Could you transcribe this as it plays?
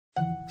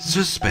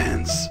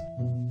suspense,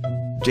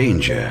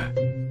 danger,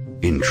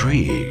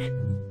 intrigue,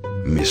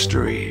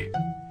 mystery,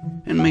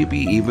 and maybe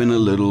even a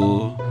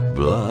little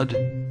blood.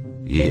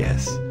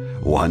 Yes,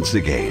 once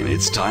again,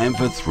 it's time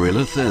for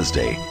Thriller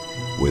Thursday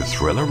with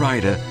thriller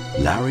writer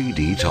Larry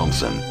D.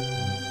 Thompson.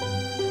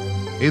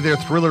 Hey there,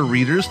 thriller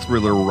readers,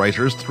 thriller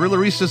writers,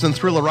 thrilleristas, and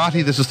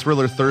thrillerati. This is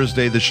Thriller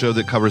Thursday, the show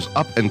that covers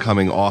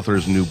up-and-coming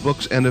authors, new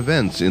books, and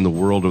events in the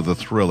world of the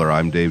thriller.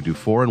 I'm Dave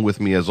Dufour, and with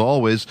me, as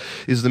always,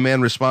 is the man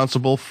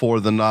responsible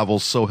for the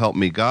novels So Help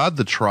Me God,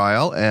 The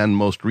Trial, and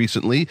most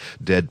recently,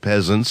 Dead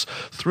Peasants,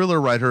 thriller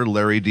writer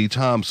Larry D.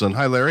 Thompson.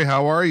 Hi, Larry.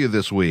 How are you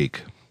this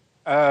week?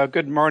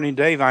 Good morning,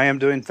 Dave. I am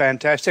doing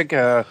fantastic.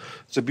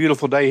 It's a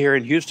beautiful day here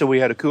in Houston. We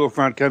had a cool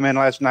front come in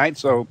last night,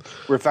 so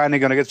we're finally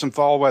going to get some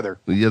fall weather.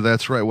 Yeah,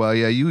 that's right. Well,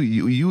 yeah,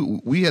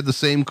 we had the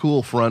same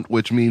cool front,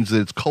 which means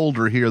that it's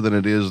colder here than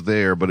it is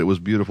there, but it was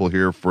beautiful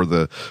here for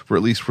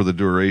at least for the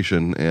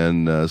duration.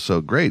 And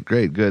so great,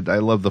 good. I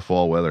love the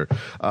fall weather.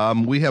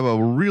 We have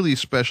a really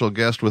special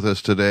guest with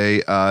us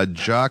today,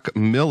 Jock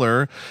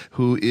Miller,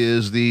 who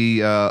is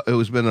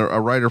who's been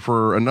a writer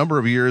for a number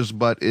of years,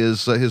 but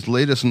is his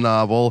latest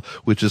novel,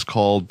 which is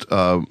called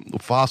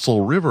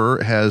Fossil River,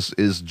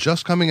 is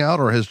just coming out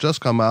or has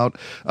just come out.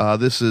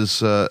 This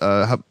is,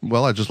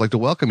 well, I'd just like to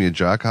welcome you,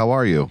 Jock. How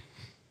are you?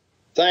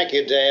 Thank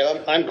you,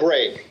 Dave. I'm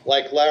great.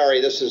 Like Larry,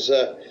 this is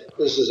a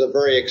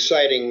very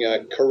exciting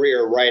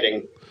career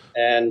writing,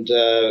 and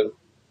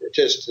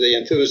just the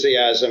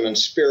enthusiasm and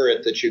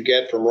spirit that you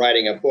get from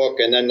writing a book,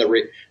 and then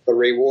the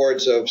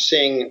rewards of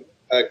seeing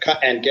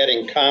and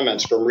getting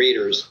comments from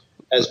readers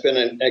has been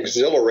an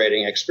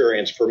exhilarating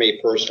experience for me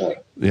personally.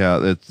 Yeah,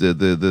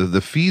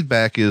 the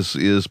feedback is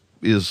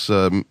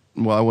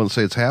well, I wouldn't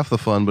say it's half the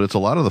fun, but it's a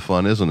lot of the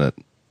fun, isn't it?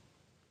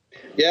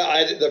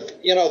 Yeah,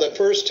 the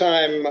first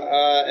time,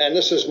 and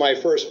this is my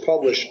first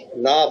published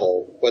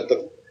novel, but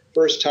the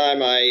first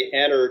time I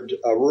entered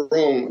a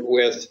room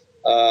with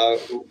a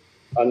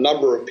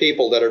number of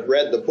people that had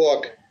read the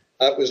book,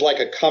 it was like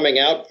a coming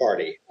out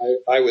party.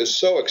 I was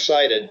so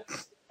excited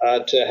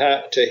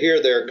to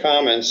hear their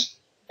comments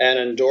and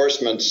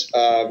endorsements,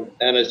 and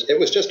it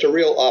was just a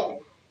real up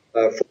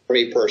for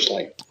me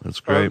personally. That's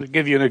great. To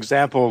give you an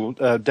example,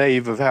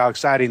 Dave, of how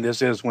exciting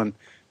this is when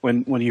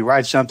you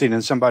write something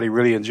and somebody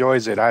really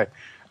enjoys it.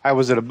 I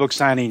was at a book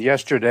signing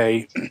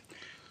yesterday,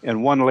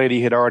 and one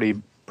lady had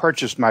already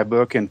purchased my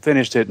book and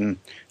finished it, and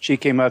she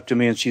came up to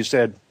me and she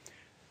said,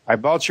 "I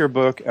bought your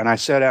book and I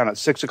sat down at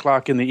 6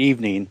 o'clock in the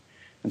evening,"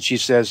 and she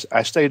says,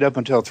 "I stayed up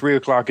until 3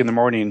 o'clock in the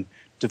morning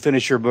to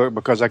finish your book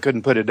because I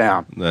couldn't put it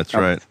down." That's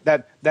right.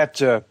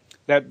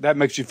 That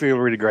makes you feel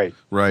really great,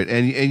 right?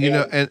 And you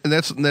know, and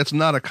that's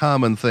not a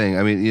common thing.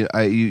 I mean,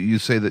 you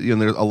say that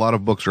there's a lot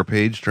of books are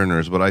page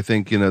turners, but I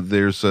think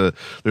there's a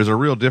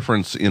real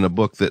difference in a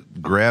book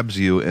that grabs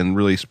you and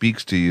really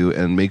speaks to you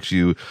and makes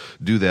you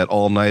do that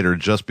all nighter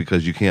just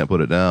because you can't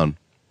put it down.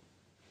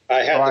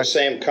 I had the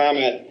same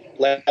comment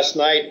last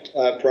night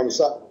from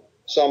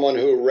someone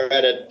who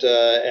read it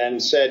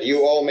and said,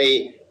 "You owe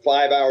me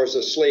 5 hours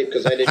of sleep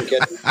because I didn't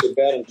get to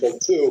bed until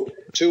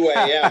 2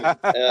 a.m.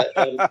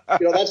 And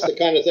that's the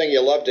kind of thing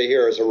you love to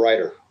hear as a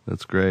writer.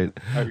 That's great.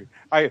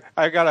 I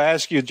got to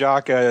ask you,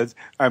 Jock,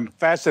 I'm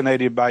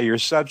fascinated by your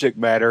subject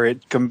matter.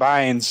 It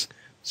combines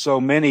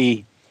so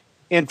many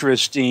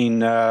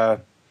interesting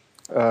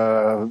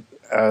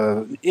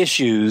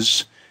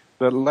issues,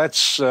 but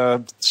let's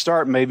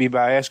start maybe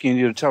by asking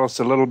you to tell us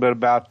a little bit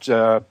about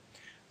the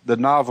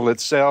novel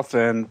itself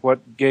and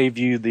what gave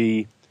you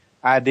the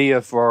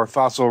idea for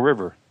Fossil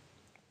River.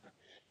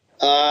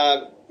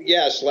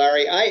 Yes,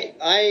 Larry.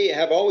 I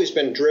have always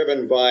been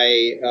driven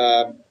by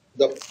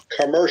the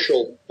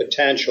commercial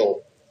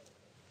potential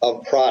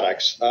of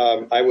products.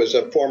 I was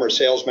a former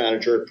sales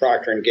manager at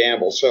Procter &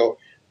 Gamble, so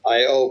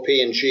I owe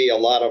P&G a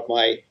lot of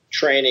my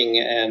training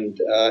and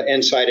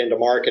insight into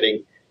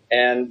marketing.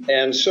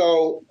 And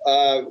so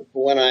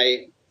when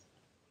I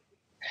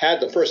had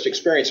the first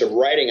experience of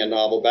writing a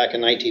novel back in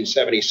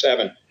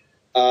 1977,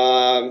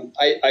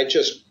 I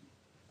just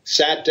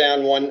sat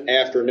down one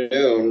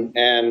afternoon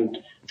and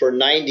for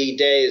 90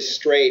 days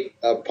straight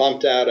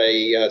pumped out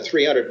a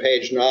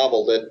 300-page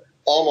novel that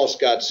almost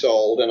got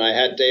sold. And I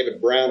had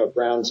David Brown of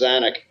Brown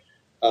Zanuck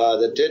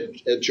that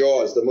did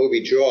Jaws, the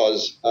movie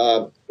Jaws,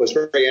 was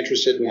very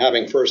interested in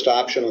having first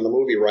option on the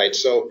movie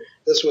rights. So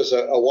this was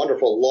a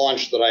wonderful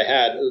launch that I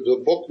had. The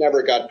book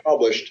never got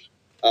published,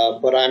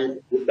 but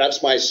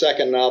that's my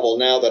second novel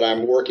now that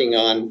I'm working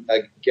on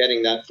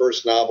getting that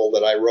first novel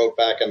that I wrote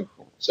back in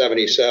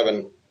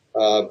 77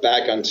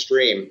 back on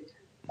stream.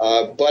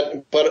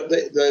 But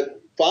the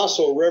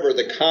Fossil River,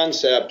 the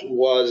concept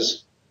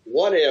was,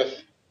 what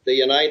if the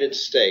United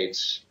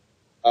States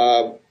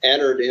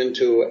entered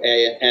into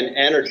an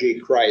energy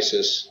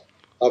crisis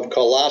of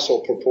colossal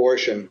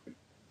proportion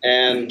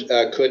and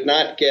could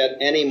not get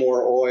any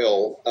more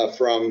oil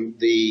from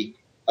the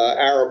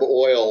Arab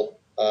oil,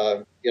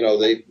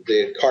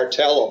 the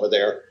cartel over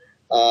there.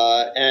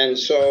 And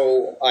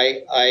so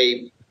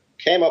I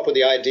came up with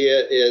the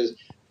idea is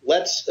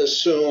let's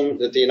assume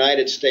that the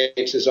United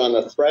States is on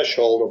the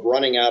threshold of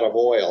running out of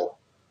oil,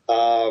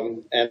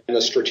 and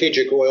the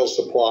strategic oil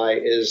supply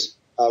is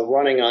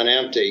running on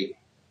empty,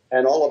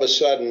 and all of a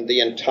sudden the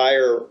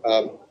entire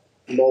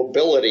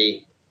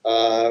mobility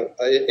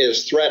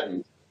is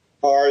threatened.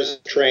 Cars,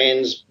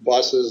 trains,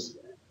 buses,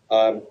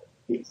 and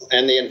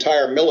the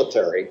entire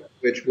military,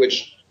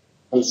 which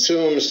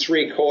consumes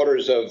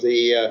 3/4 of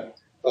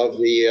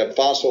the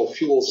fossil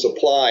fuel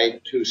supply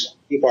to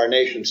keep our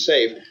nation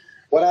safe.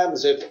 What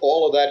happens if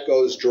all of that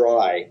goes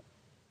dry?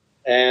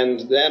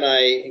 And then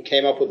I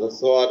came up with the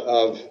thought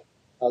of,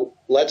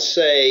 let's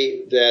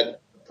say that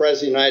the President of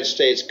the United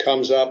States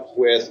comes up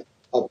with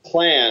a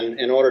plan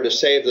in order to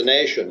save the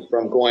nation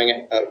from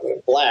going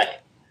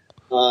black,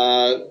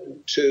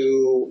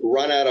 to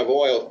run out of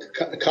oil,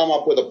 come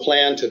up with a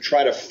plan to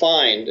try to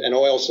find an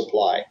oil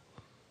supply.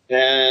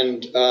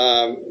 And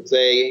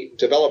they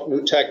develop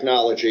new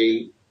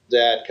technology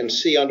that can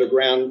see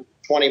underground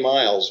 20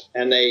 miles,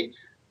 and they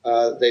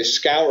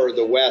scour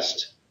the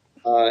West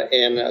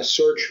in a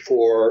search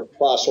for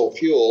fossil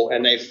fuel,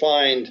 and they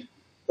find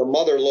the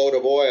mother lode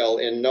of oil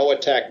in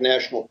Noatak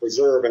National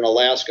Preserve in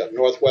Alaska,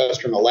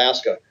 northwestern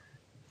Alaska.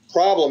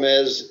 Problem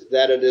is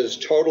that it is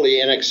totally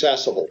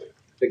inaccessible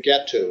to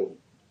get to,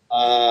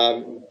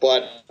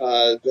 but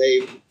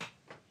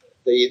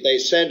they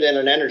send in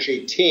an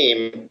energy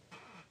team,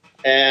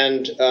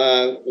 and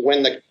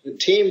when the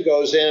team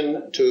goes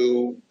in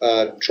to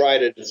try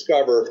to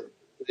discover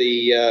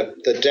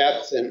the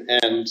depth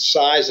and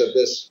size of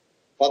this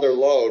mother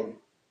lode,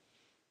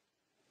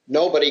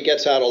 nobody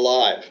gets out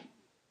alive.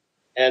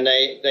 And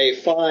they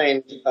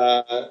find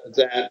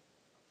that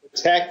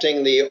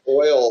protecting the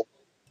oil,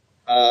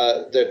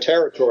 the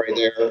territory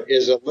there,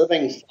 is a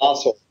living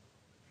fossil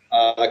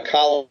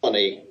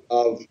colony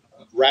of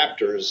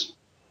raptors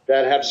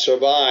that have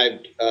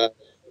survived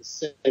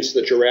since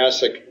the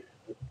Jurassic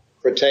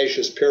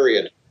Cretaceous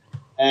period.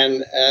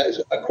 And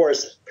of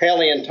course,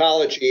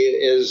 paleontology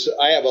is,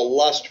 I have a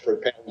lust for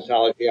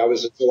paleontology. I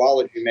was a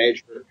zoology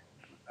major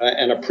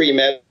and a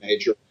pre-med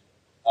major,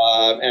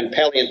 and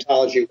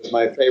paleontology was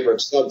my favorite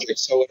subject.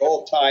 So it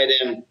all tied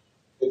in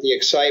with the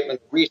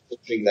excitement of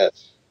researching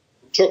this.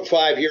 It took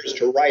 5 years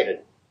to write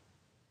it.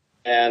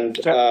 And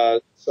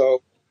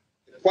so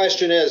the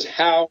question is,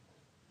 how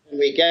can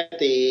we get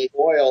the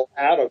oil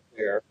out of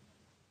there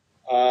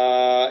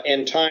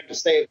in time to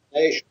save the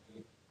nation?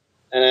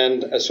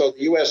 And so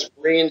the U.S.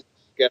 Marines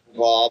get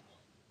involved,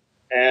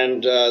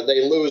 and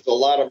they lose a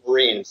lot of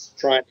Marines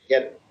trying to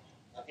get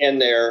in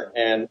there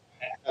and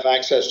have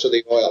access to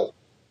the oil.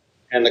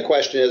 And the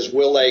question is,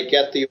 will they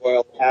get the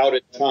oil out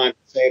in time to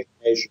save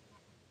the nation?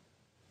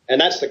 And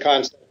that's the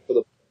concept for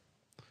the book.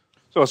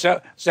 So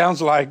it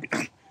sounds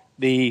like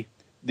the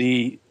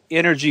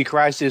energy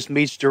crisis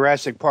meets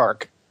Jurassic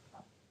Park.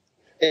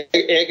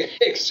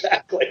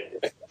 Exactly.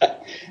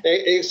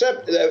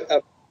 Except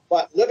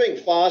living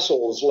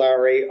fossils,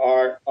 Larry,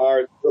 there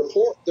are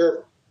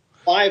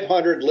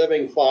 500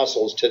 living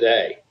fossils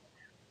today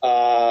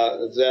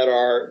that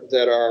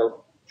are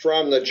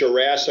from the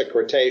Jurassic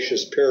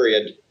Cretaceous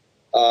period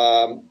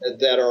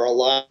that are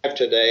alive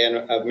today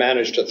and have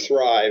managed to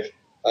thrive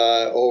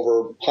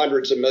over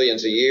hundreds of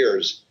millions of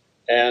years.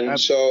 And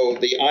so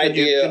the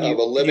idea of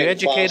a living fossil... Can you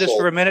educate us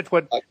for a minute?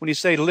 When you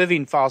say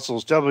living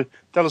fossils, tell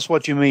us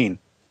what you mean.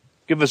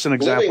 Give us an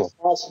example.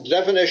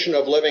 Definition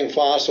of living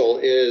fossil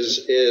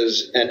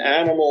is an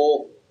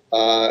animal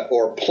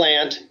or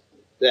plant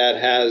that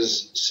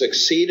has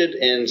succeeded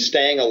in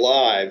staying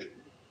alive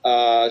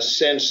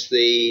since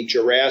the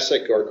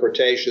Jurassic or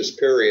Cretaceous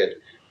period,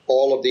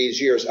 all of these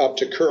years up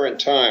to current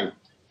time.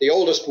 The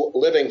oldest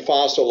living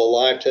fossil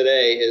alive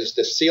today is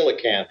the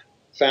coelacanth,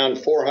 found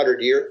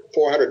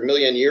 400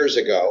 million years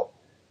ago,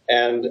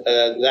 and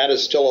that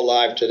is still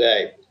alive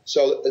today.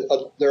 So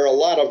there are a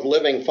lot of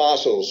living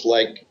fossils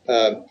like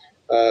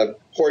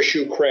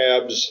horseshoe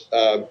crabs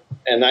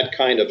and that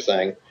kind of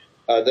thing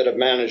that have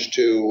managed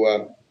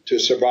to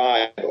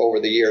survive over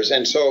the years.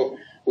 And so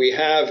we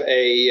have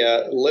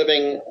a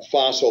living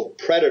fossil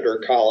predator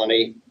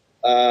colony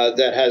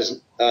that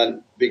has,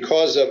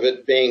 because of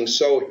it being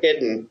so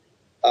hidden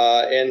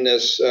in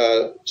this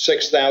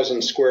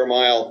 6,000 square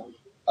mile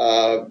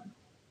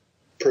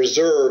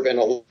preserve in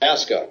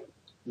Alaska,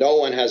 no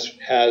one has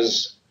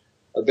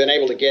been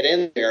able to get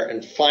in there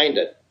and find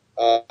it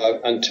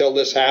until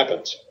this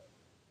happens.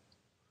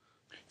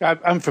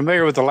 I'm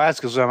familiar with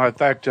Alaska some. In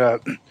fact,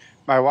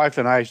 my wife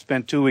and I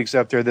spent 2 weeks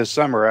up there this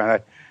summer,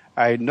 and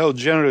I know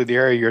generally the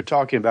area you're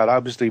talking about.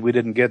 Obviously, we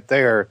didn't get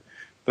there,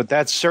 but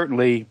that's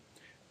certainly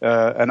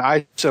an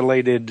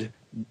isolated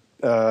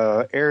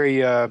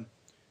area.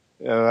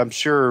 I'm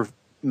sure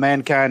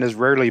mankind has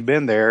rarely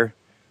been there,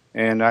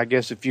 and I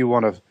guess if you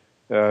want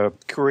to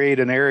create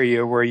an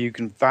area where you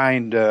can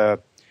find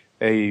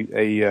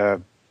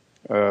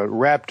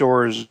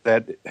raptors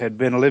that had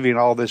been living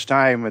all this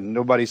time and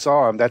nobody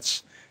saw them,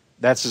 that's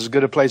as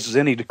good a place as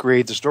any to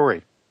create the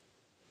story.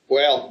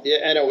 Well, yeah,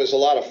 and it was a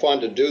lot of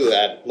fun to do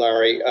that,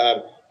 Larry.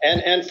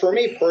 And for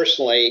me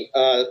personally,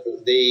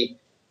 the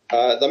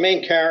The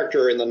main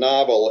character in the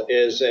novel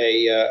is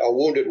a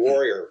wounded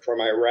warrior from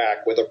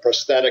Iraq with a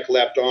prosthetic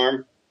left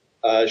arm,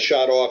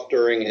 shot off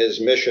during his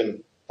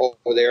mission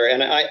over there.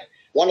 And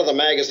one of the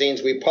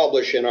magazines we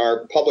publish in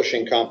our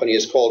publishing company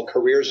is called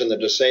Careers in the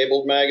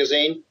Disabled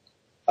magazine,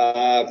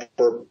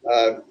 for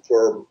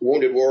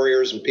wounded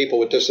warriors and people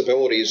with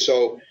disabilities.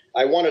 So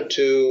I wanted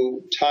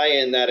to tie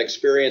in that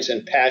experience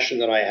and passion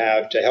that I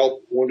have to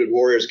help wounded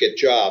warriors get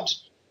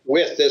jobs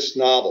with this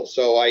novel.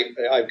 So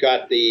I've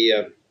got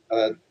the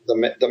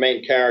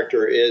main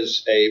character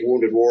is a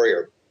wounded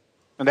warrior.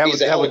 And that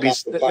He's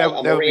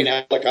a Marine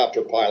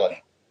helicopter pilot.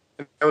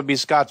 That would be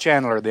Scott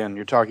Chandler, then,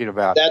 you're talking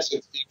about. That's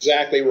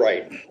exactly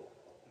right.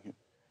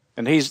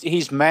 And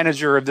he's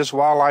manager of this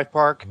wildlife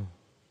park?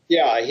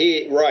 Yeah,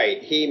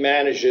 he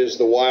manages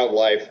the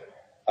wildlife,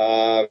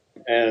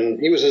 and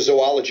he was a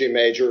zoology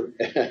major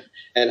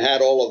and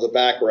had all of the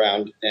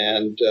background,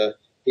 and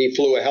he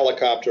flew a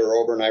helicopter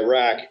over in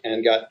Iraq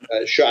and got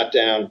shot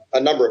down a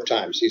number of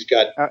times. He's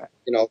got,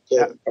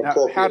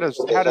 how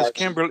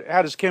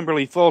does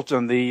Kimberly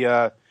Fulton,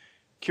 the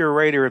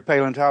curator of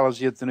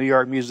paleontology at the New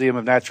York Museum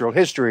of Natural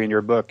History in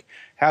your book,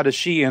 how does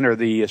she enter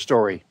the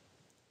story?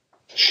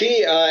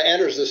 She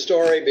enters the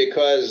story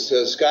because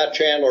Scott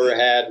Chandler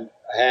had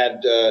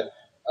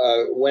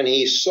when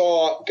he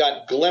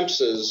got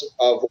glimpses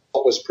of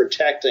what was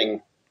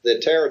protecting the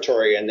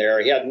territory in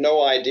there, he had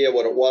no idea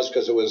what it was,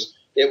 because it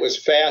was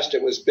fast,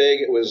 it was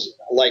big, it was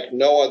like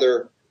no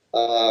other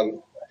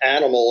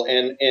animal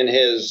in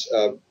his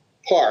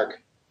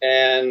park.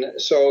 And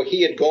so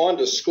he had gone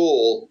to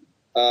school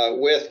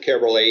with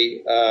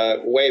Kimberly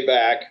way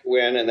back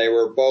when, and they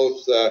were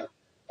both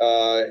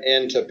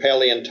into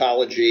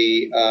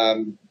paleontology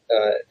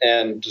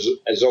and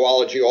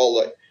zoology,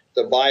 all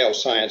the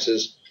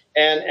biosciences.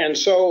 And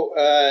so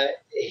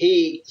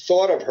he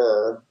thought of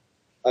her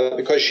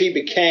because she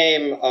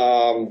became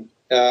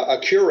a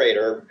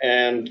curator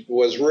and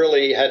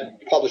had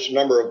published a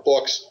number of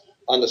books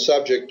on the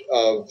subject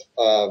of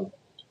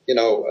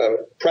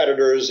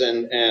predators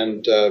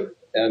and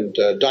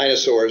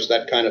dinosaurs,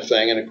 that kind of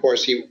thing. And of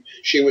course,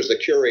 she was the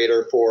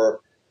curator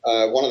for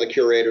one of the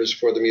curators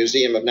for the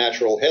Museum of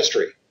Natural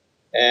History.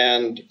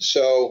 And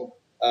so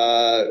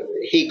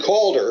he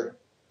called her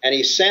and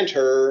he sent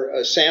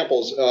her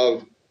samples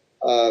of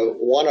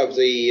one of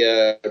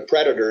the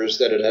predators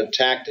that had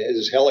attacked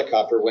his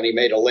helicopter when he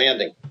made a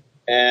landing.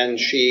 And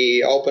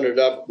she opened it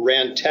up,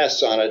 ran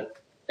tests on it,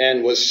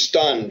 and was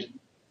stunned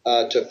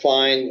to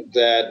find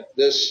that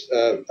this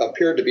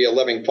appeared to be a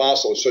living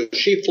fossil. So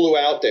she flew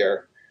out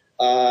there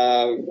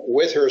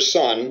with her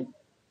son,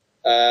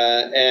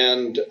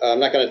 and I'm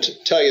not going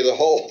to tell you the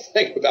whole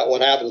thing about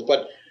what happens,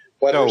 but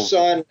her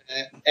son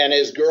and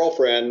his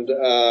girlfriend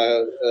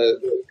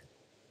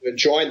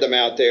joined them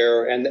out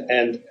there,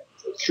 and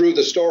through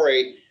the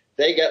story,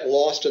 they get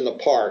lost in the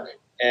park,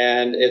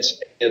 and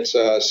it's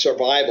a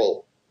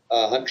survival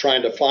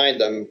trying to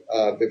find them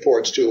before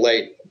it's too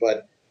late.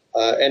 But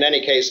in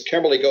any case,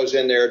 Kimberly goes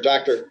in there,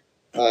 Dr.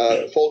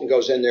 Fulton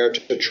goes in there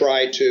to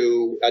try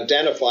to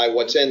identify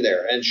what's in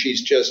there, and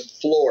she's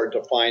just floored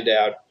to find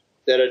out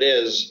that it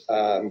is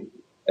a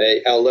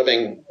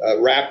living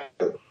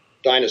raptor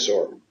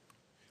dinosaur.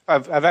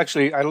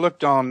 I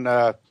looked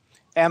on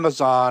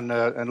Amazon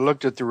and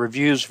looked at the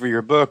reviews for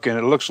your book, and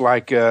it looks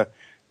like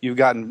you've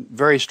gotten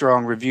very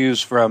strong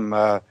reviews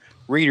from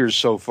readers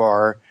so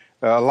far.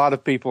 A lot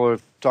of people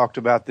have talked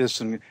about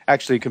this and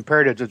actually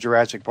compared it to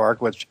Jurassic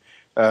Park, which,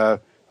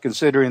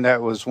 considering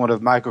that was one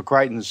of Michael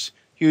Crichton's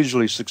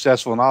hugely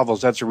successful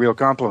novels, that's a real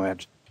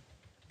compliment.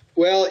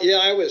 Well, yeah,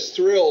 I was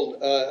thrilled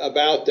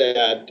about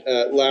that,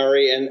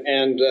 Larry,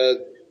 and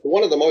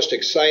one of the most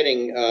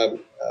exciting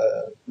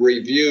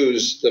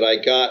reviews that I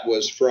got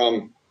was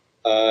from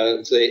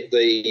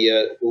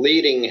the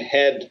leading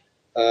head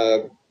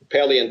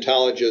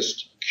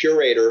paleontologist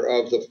curator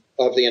of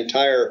the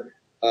entire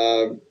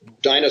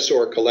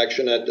dinosaur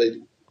collection at the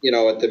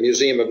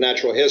Museum of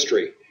Natural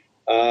History,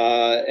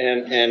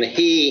 and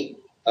he,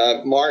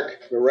 Mark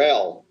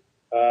Morell,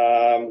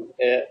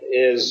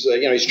 is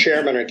he's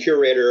chairman and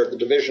curator of the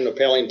Division of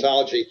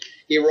Paleontology.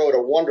 He wrote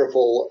a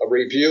wonderful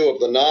review of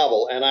the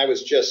novel, and I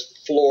was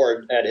just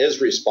floored at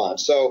his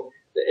response. So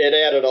it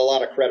added a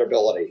lot of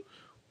credibility.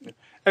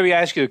 Let me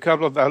ask you a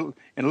couple of,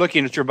 in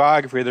looking at your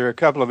biography, there are a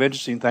couple of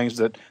interesting things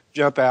that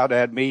jump out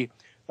at me.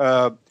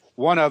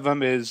 One of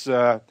them is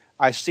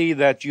I see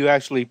that you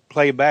actually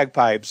play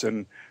bagpipes,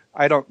 and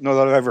I don't know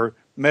that I've ever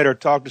met or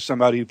talked to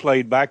somebody who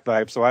played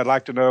bagpipes, so I'd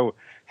like to know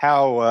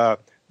how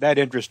that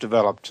interest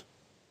developed.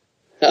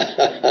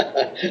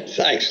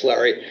 Thanks,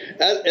 Larry.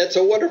 It's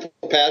a wonderful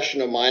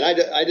passion of mine.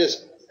 I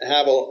just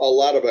have a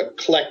lot of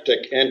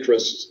eclectic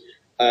interests,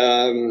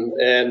 and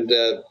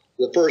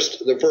the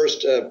first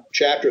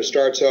chapter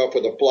starts off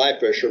with a fly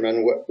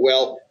fisherman.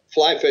 Well,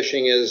 fly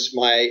fishing is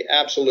my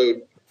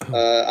absolute.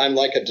 I'm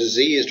like a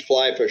diseased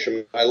fly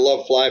fisherman. I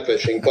love fly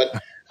fishing, but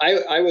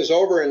I was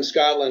over in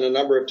Scotland a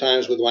number of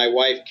times with my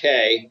wife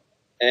Kay,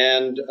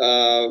 and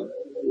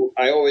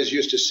I always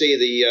used to see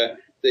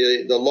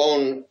the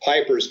lone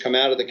pipers come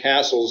out of the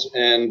castles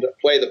and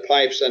play the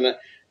pipes. And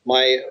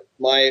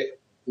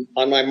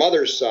on my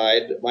mother's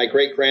side, my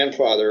great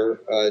grandfather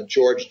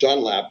George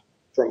Dunlap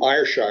from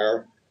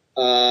Ayrshire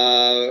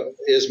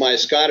is my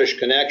Scottish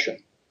connection.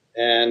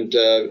 And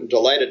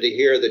delighted to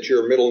hear that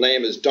your middle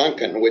name is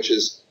Duncan, which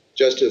is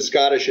just as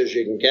Scottish as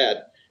you can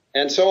get.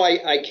 And so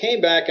I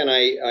came back and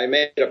I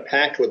made a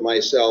pact with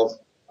myself.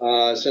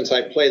 Since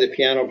I play the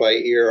piano by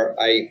ear,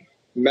 I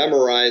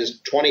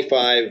memorized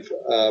 25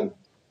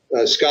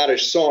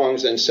 Scottish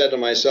songs and said to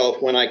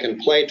myself, when I can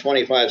play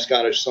 25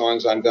 Scottish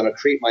songs, I'm going to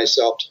treat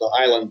myself to the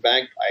Highland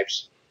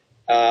bagpipes.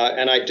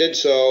 And I did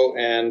so,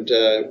 and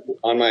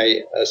on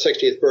my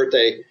 60th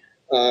birthday,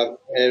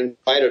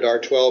 invited our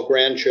 12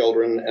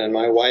 grandchildren and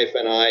my wife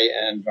and I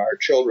and our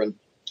children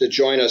to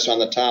join us on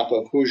the top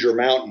of Hoosier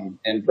Mountain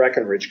in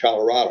Breckenridge,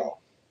 Colorado.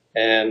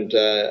 And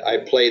I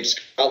played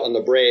Scotland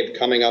the Brave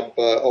coming up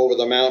over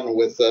the mountain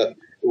with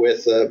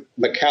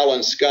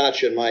Macallan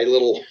Scotch in my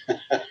little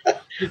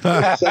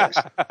sax.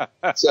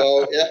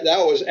 So that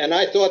was, and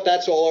I thought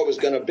that's all it was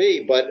going to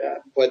be.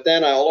 But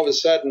then all of a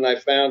sudden I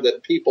found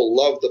that people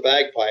loved the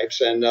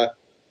bagpipes, and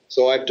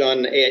so I've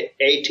done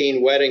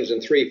 18 weddings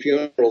and 3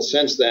 funerals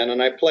since then,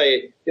 and I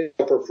play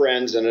for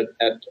friends and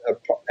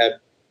at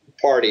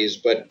parties,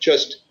 but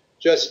just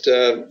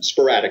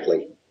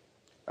sporadically.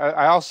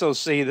 I also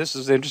see, this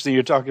is interesting,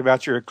 you're talking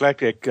about your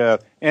eclectic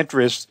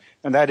interests,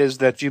 and that is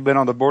that you've been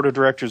on the board of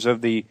directors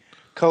of the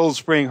Cold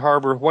Spring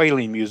Harbor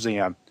Whaling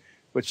Museum,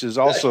 which is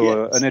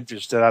also yes. an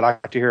interest that I'd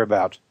like to hear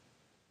about.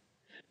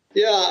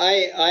 Yeah,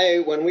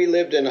 I when we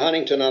lived in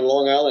Huntington on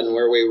Long Island,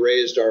 where we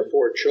raised our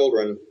 4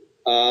 children,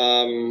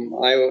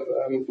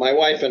 my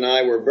wife and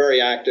I were very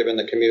active in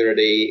the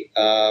community.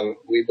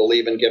 We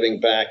believe in giving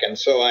back, and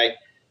so I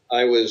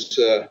was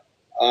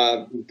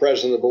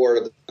president of the board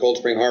of the Cold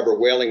Spring Harbor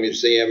Whaling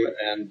Museum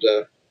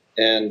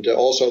and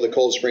also the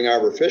Cold Spring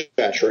Harbor Fish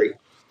Hatchery.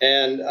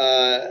 And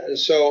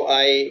so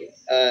they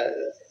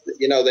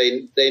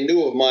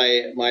knew of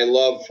my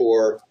love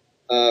for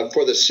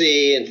the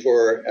sea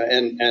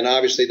and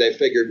obviously they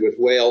figured with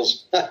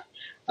whales that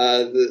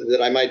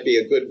I might be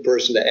a good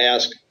person to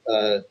ask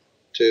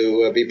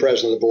to be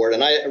president of the board.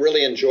 And I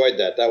really enjoyed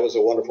that. That was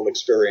a wonderful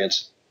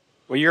experience.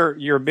 Well,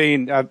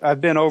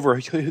 I've been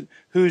over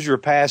Hoosier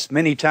Pass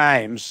many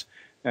times,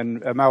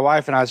 and my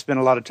wife and I spent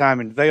a lot of time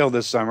in Vail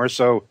this summer.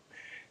 So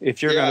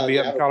if you're going to be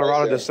up in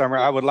Colorado this summer,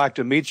 I would like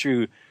to meet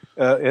you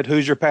at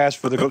Hoosier Pass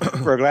for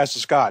a glass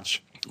of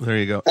scotch. There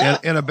you go,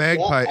 and a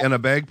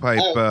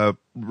bagpipe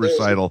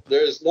recital.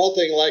 There's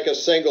nothing like a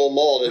single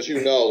malt, as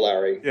you know,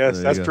 Larry. Yes,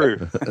 that's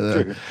true.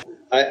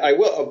 I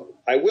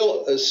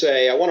will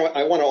say I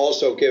want to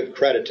also give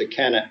credit to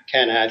Ken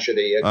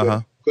Hatchety,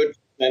 a good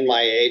friend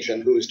my age,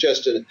 and who's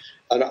just a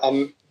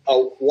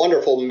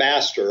wonderful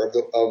master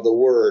of the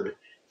word.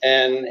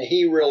 And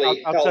he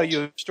really I'll tell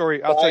you a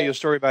story. I'll tell you a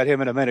story about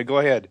him in a minute. Go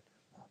ahead.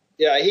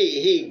 Yeah,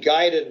 he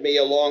guided me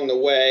along the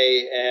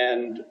way,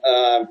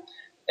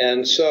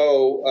 and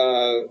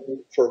so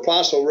for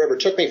Fossil River, it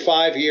took me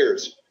 5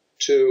 years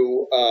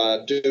to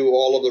do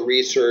all of the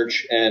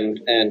research and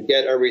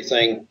get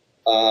everything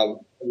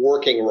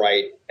working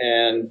right.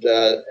 And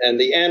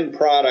the end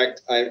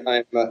product,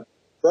 I'm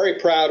very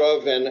proud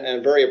of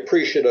and very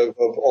appreciative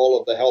of all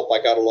of the help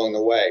I got along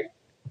the way.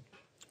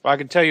 Well, I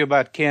can tell you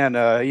about Ken.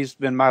 He's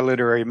been my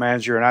literary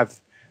manager, and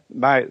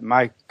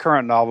my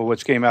current novel,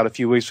 which came out a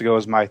few weeks ago,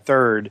 is my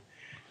 3rd.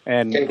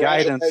 And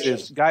guidance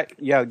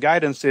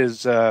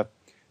is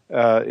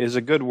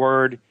a good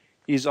word.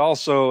 He's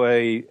also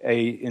a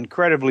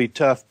incredibly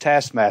tough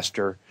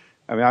taskmaster.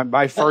 I mean,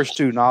 my first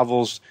 2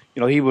 novels,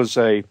 he was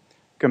a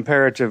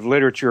comparative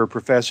literature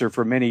professor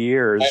for many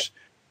years.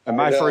 And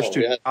my first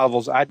 2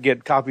 novels, I'd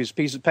get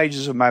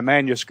pages of my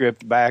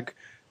manuscript back,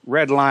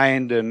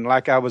 redlined, and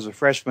like I was a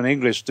freshman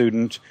English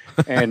student,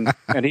 and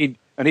he'd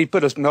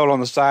put a note on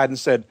the side and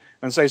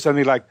say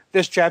something like,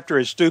 "This chapter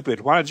is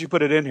stupid. Why don't you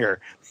put it in here?"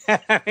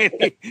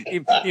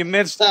 he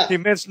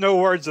minced no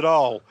words at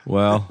all.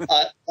 Well,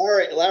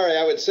 Larry,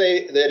 I would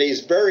say that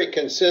he's very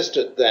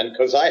consistent then,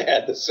 because I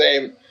had the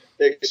same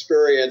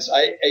experience.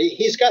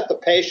 He's got the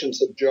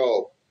patience of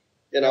Job.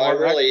 I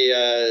really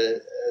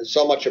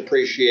so much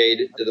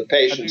appreciate the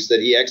patience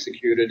that he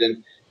executed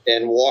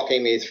in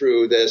walking me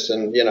through this.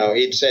 And,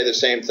 he'd say the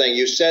same thing.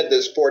 You said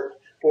this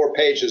four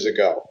pages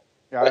ago.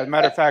 Yeah, as a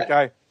matter of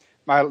fact,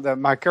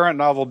 my current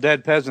novel,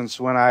 Dead Peasants,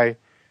 when I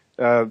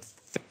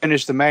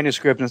finished the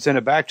manuscript and sent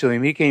it back to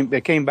him,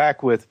 it came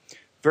back with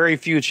very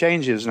few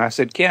changes. And I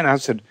said, Ken,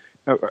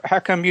 how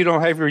come you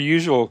don't have your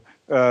usual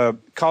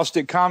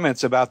caustic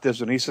comments about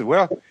this? And he said,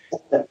 well,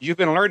 you've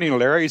been learning,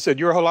 Larry. He said,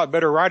 you're a whole lot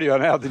better writing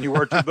now than you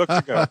were 2 books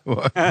ago.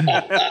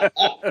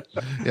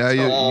 Yeah,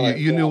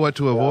 you knew what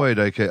to avoid.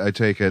 I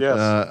take it.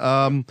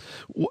 Yes.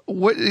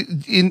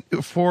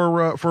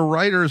 For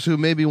writers who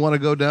maybe want to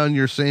go down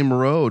your same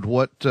road,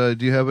 what do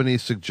you have any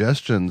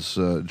suggestions,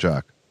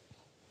 Jock?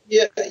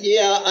 Yeah.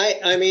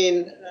 I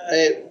mean,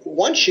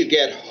 once you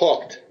get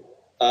hooked,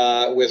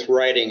 with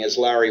writing, as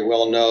Larry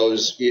well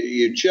knows.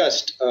 You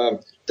just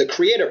the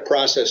creative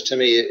process to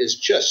me is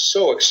just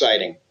so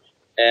exciting,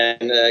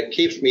 and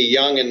keeps me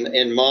young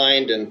in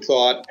mind and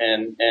thought.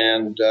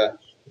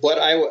 But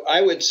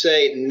I would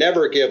say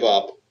never give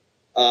up.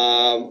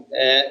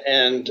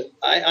 And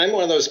I'm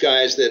one of those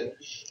guys that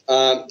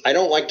I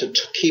don't like to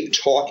keep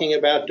talking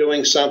about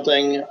doing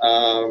something.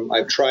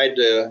 I've tried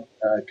to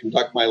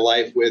conduct my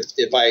life with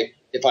if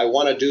I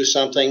want to do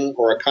something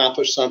or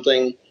accomplish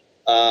something,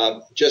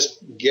 just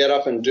get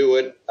up and do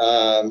it.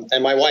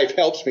 And my wife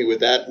helps me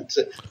with that. It's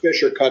a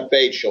fish or cut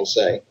bait, she'll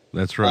say.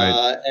 That's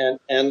right.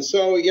 And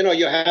so, you know,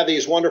 you have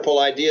these wonderful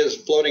ideas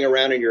floating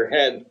around in your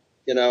head,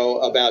 you know,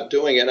 about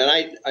doing it. And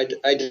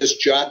I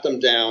just jot them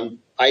down.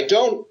 I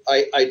don't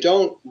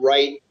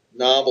write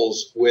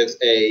novels with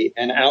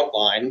an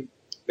outline.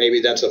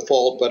 Maybe that's a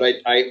fault, but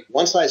I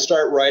once I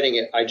start writing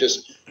it,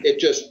 it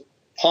just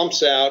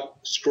pumps out,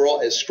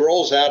 it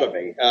scrolls out of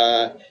me.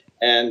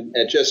 And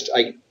it just,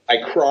 I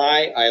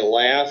cry, I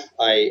laugh,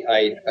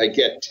 I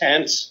get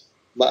tense.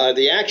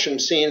 The action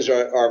scenes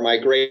are my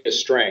greatest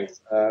strength.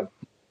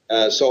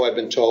 So I've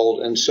been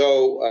told. And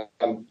so,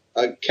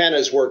 Ken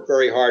has worked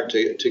very hard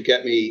to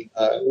get me,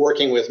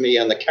 working with me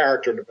on the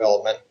character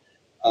development.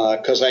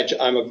 Cause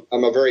I'm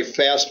a very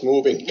fast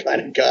moving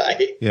kind of guy.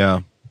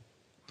 Yeah.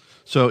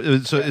 So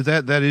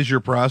that is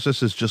your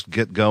process, is just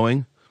get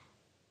going?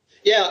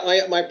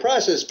 Yeah. My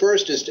process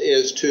first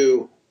is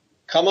to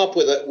come up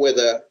with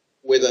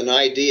an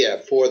idea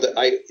for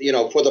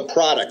the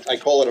product. I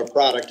call it a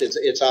product.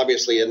 It's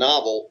obviously a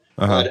novel,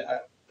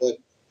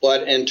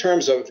 but in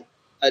terms of,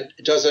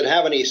 does it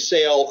have any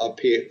sale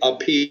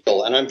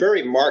appeal? And I'm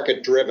very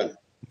market driven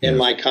in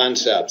my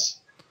concepts.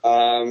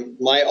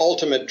 My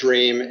ultimate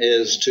dream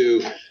is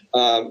to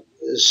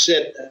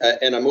sit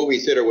in a movie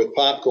theater with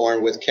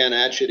popcorn with Ken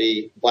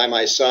Atchity by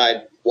my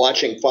side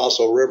watching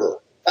Fossil River.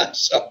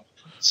 So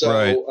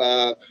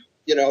right.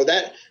 You know,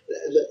 that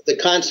the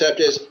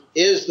concept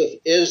is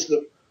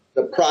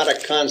the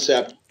product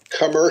concept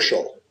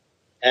commercial,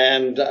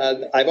 and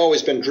I've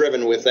always been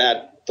driven with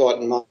that thought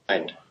in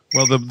mind.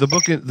 Well,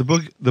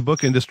 the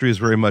book industry is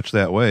very much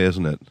that way,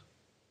 isn't it?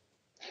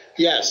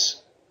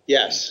 Yes,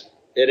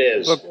 it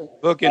is.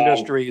 Book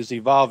industry is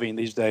evolving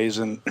these days,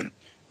 and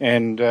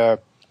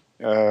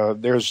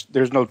there's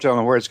no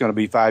telling where it's going to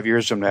be 5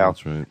 years from now.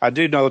 That's right. I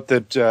do note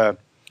that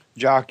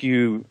Jock,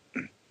 you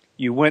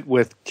went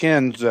with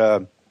Ken's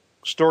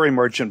Story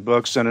Merchant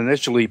books and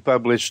initially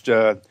published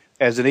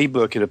as an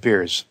ebook, it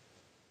appears.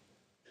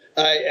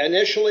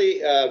 Initially,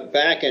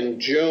 back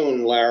in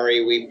June,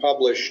 Larry, we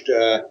published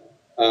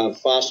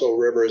Fossil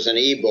River as an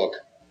ebook,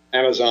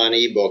 Amazon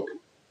ebook,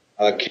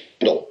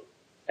 Kindle.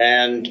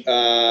 And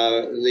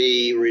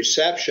the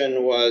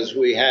reception was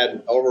we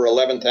had over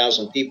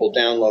 11,000 people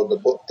download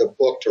the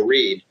book to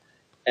read.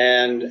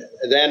 And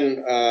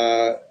then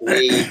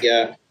we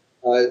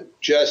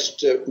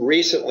just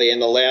recently, in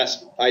the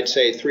last, I'd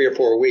say 3 or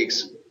 4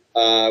 weeks,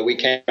 we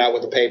came out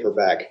with a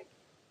paperback.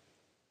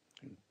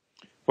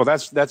 Well,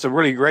 that's a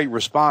really great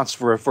response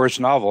for a first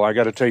novel. I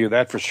got to tell you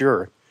that for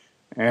sure.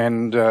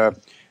 And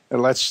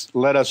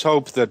let us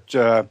hope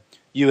that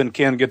you and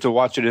Ken get to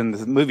watch it in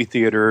the movie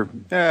theater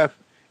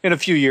in a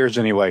few years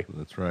anyway.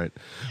 That's right.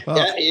 Well,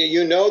 yeah,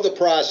 you know the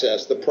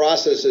process. The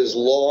process is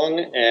long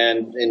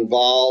and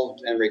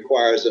involved and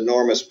requires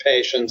enormous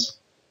patience.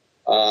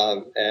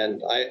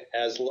 And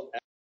as